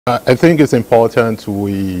I think it's important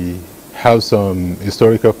we have some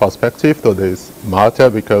historical perspective to this matter,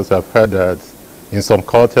 because I've heard that in some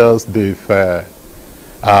quarters they've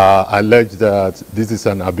alleged that this is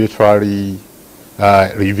an arbitrary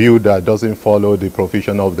review that doesn't follow the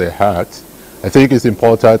provision of the Act. I think it's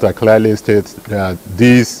important to clearly state that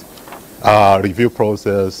this review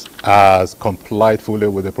process has complied fully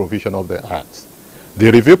with the provision of the Act. The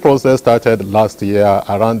review process started last year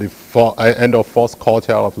around the end of first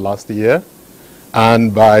quarter of last year,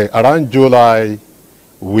 and by around July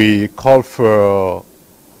we called for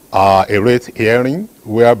a rate hearing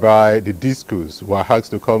whereby the discos were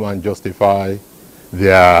asked to come and justify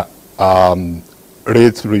their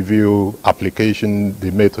rate review application they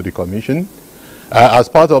made to the Commission. As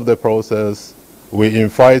part of the process, we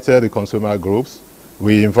invited the consumer groups,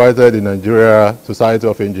 we invited the Nigerian Society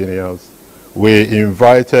of Engineers, we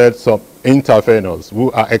invited some interveners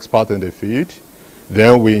who are experts in the field.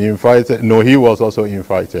 Then we invited, he was also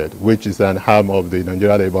invited, which is an arm of the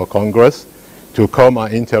Nigerian Labour Congress, to come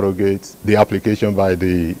and interrogate the application by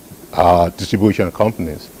the distribution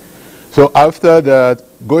companies. So after that,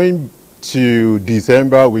 going to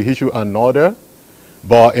December, we issued an order,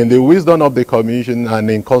 but in the wisdom of the Commission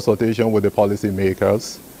and in consultation with the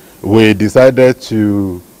policymakers, we decided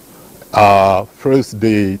to first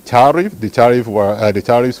the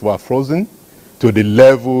tariffs were frozen to the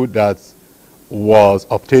level that was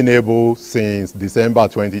obtainable since December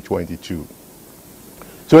 2022.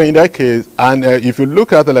 So in that case, and if you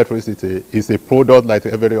look at electricity, it's a product like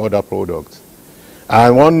every other product.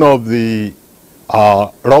 And one of the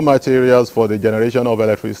raw materials for the generation of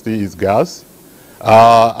electricity is gas.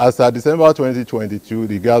 As of December 2022,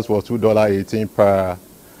 the gas was $2.18 per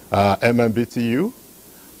MMBTU.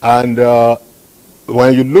 And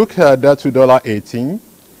when you look at that $2.18,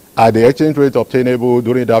 at the exchange rate obtainable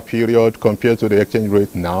during that period compared to the exchange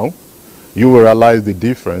rate now, you will realize the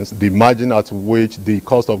difference, the margin at which the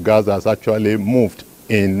cost of gas has actually moved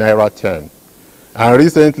in Naira terms. And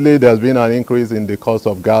recently, there's been an increase in the cost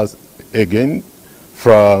of gas again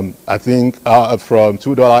from, I think, from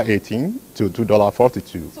 $2.18 to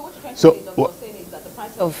 $2.42. So what you're trying to say, Dr. Oseni, is that the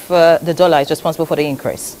price of the dollar is responsible for the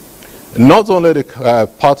increase? Not only the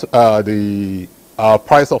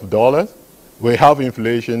price of dollars, we have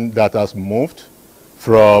inflation that has moved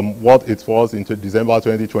from what it was into December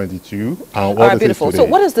 2022 and what it is today. So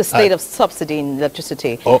what is the state of subsidy in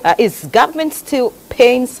electricity? Is government still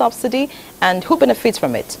paying subsidy, and who benefits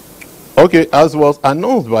from it? Okay, as was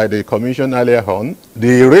announced by the Commission earlier on,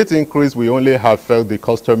 the rate increase will only affect the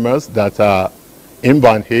customers that are in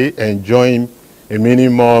Band A enjoying a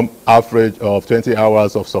minimum average of 20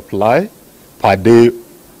 hours of supply per day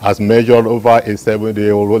as measured over a 7-day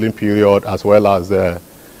rolling period, as well as a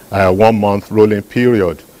 1-month rolling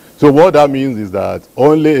period. So what that means is that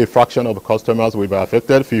only a fraction of customers will be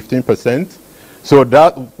affected, 15%. So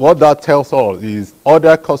that what that tells us is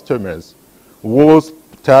other customers whose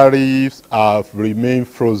tariffs have remained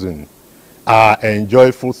frozen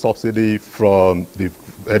enjoy full subsidy from the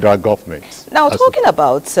federal government. Now, talking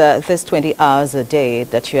about this 20 hours a day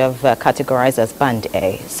that you have categorized as Band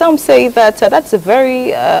A, some say that that's a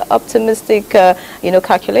very optimistic,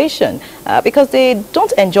 calculation because they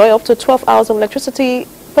don't enjoy up to 12 hours of electricity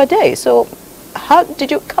per day. So how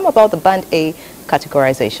did you come about the Band A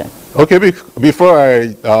categorization? Okay, before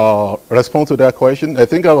I respond to that question, I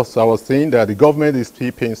think I was saying that the government is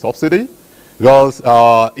still paying subsidy because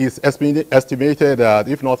it's estimated that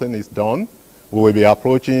if nothing is done, we will be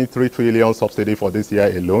approaching 3 trillion subsidy for this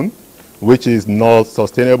year alone, which is not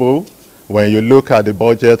sustainable when you look at the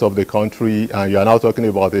budget of the country and you are now talking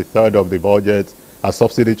about a third of the budget as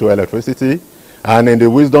subsidy to electricity. And in the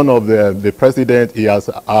wisdom of the president, he has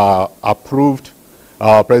approved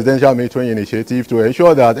presidential metering initiative to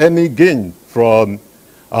ensure that any gain from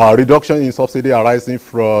reduction in subsidy arising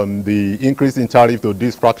from the increase in tariff to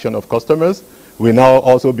this fraction of customers will now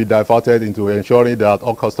also be diverted into ensuring that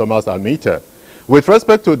all customers are metered. With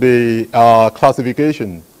respect to the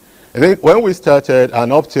classification, I think when we started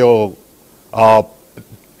and up till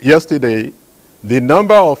yesterday, the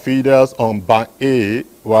number of feeders on Band A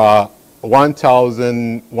were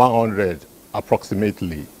 1,100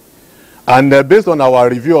 approximately. And based on our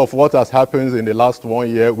review of what has happened in the last 1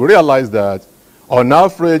 year, we realized that on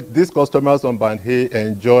average, these customers on Band A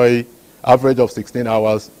enjoy average of 16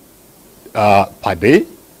 hours per day.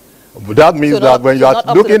 That means that when you are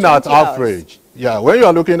looking at average, when you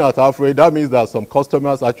are looking at average, that means that some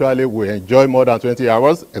customers actually will enjoy more than 20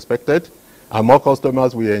 hours expected, and more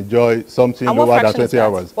customers will enjoy something lower than 20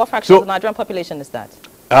 hours. What fraction of the Nigerian population is that?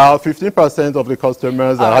 15% of the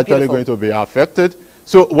customers are actually going to be affected.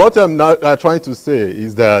 So what I'm now trying to say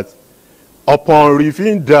is that upon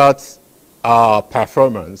reviewing that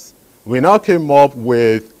performance, we now came up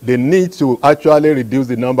with the need to actually reduce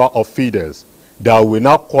the number of feeders that will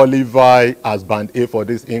now qualify as Band A for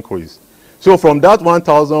this increase. So from that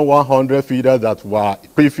 1,100 feeders that were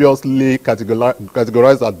previously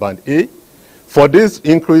categorized as Band A, for this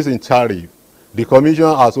increase in tariff, the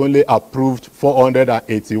Commission has only approved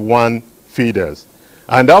 481 feeders.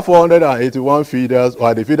 And that 481 feeders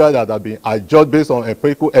are the feeders that have been adjusted based on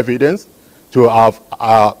empirical evidence to have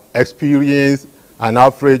experienced an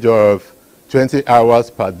average of 20 hours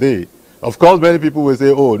per day. Of course, many people will say,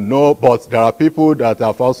 oh, no, but there are people that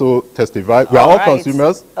have also testified. We are all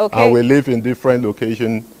consumers, and we live in different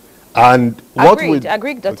locations. And agreed,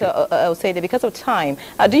 Dr. Oseni, because of time.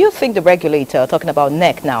 Do you think the regulator, talking about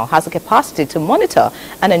NEC now, has the capacity to monitor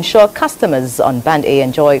and ensure customers on Band A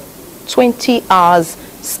enjoy 20 hours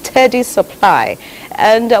steady supply?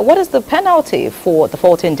 And what is the penalty for the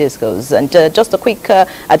 14 discos? And just a quick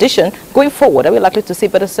addition, going forward, are we likely to see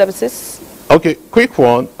better services? Okay, quick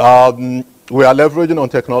one. We are leveraging on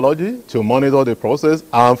technology to monitor the process,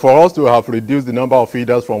 and for us to have reduced the number of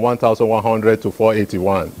feeders from 1,100 to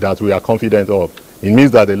 481 that we are confident of, it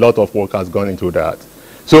means that a lot of work has gone into that.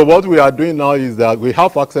 So what we are doing now is that we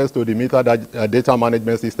have access to the meter data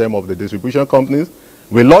management system of the distribution companies.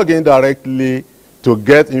 We log in directly to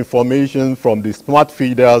get information from the smart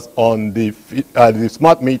feeders on the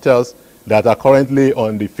smart meters that are currently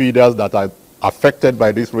on the feeders that are affected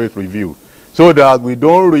by this rate review, so that we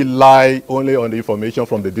don't rely only on the information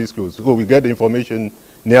from the discos. So we get the information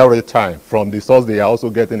near time from the source they are also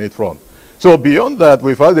getting it from. So beyond that,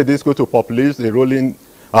 we've asked the disco to publish a rolling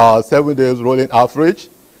 7 days rolling average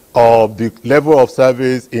of the level of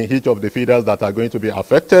service in each of the feeders that are going to be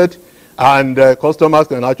affected. And customers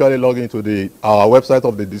can actually log into the website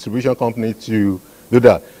of the distribution company to do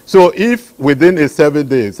that. So if within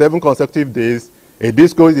 7 consecutive days, a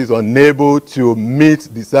disco is unable to meet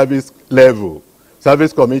the service level,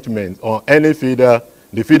 service commitment on any feeder,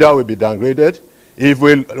 the feeder will be downgraded. If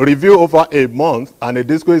we review over a month and a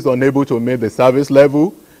disco is unable to meet the service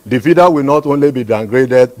level, the feeder will not only be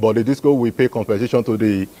downgraded, but the disco will pay compensation to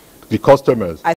the customers.